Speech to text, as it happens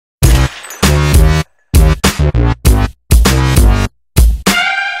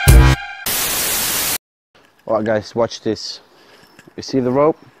Alright guys, watch this. You see the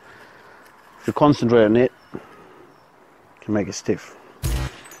rope? If you concentrate on it, you can make it stiff.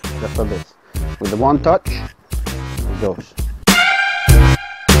 Just like this. With the one touch, it goes.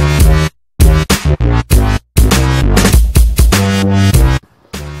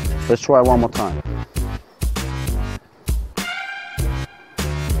 Let's try one more time.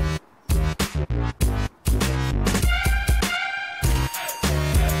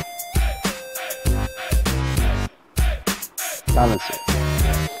 Balance it.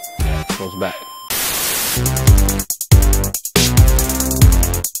 Goes back.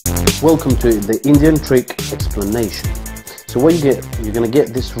 Welcome to the Indian trick explanation. So what you get, you're gonna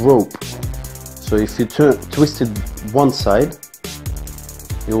get this rope. So if you twist it one side,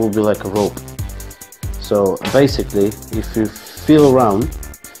 it will be like a rope. So basically, if you feel around,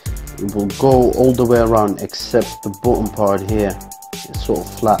 it will go all the way around except the bottom part here is sort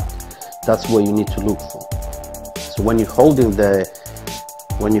of flat. That's what you need to look for. So when you're holding the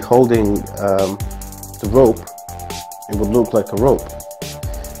rope, it will look like a rope.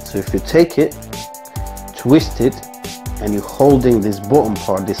 So if you take it, twist it, and you're holding this bottom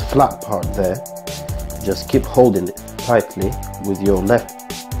part, this flat part there, just keep holding it tightly with your left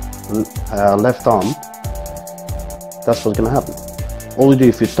arm. That's what's gonna happen. All you do,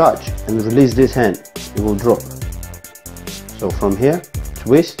 if you touch and release this hand, it will drop. So from here,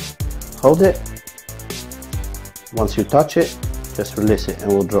 twist, hold it. Once you touch it, just release it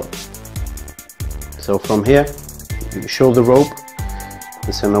and it will drop. So from here, you show the rope.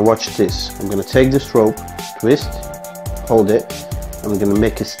 Listen, now watch this. I'm gonna take this rope, twist, hold it, I'm gonna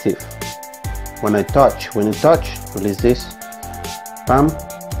make it stiff. When you touch, release this, bam,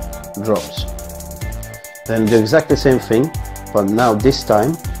 drops. Then do exactly the same thing, but now this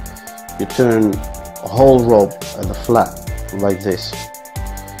time you turn a whole rope at the flat like this,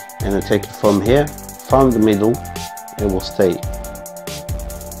 and you take it from here, find the middle, it will stay.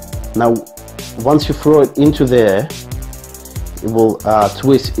 Now once you throw it into there, it will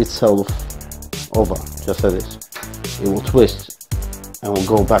twist itself over, just like this. It will twist and will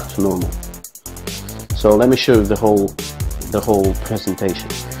go back to normal. So let me show you the whole presentation.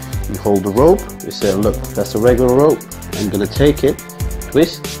 You hold the rope, you say, look, that's a regular rope. I'm gonna take it,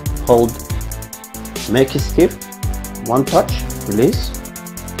 twist, hold, make it stiff, one touch, release.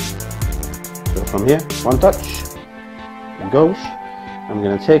 So from here, one touch, it goes. I'm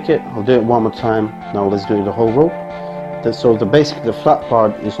gonna take it, I'll do it one more time. Now let's do the whole rope. So the flat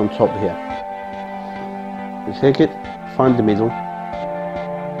part is on top here. You take it, find the middle,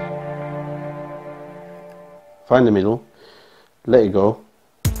 let it go,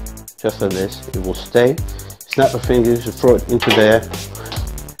 just like this. It will stay. Snap the fingers, you throw it into there,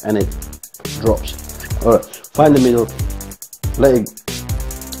 and it drops. Alright, find the middle, let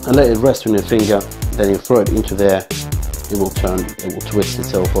it rest on your finger, then you throw it into there. It will turn, it will twist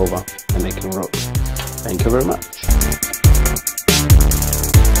itself over and make a rope. Thank you very much.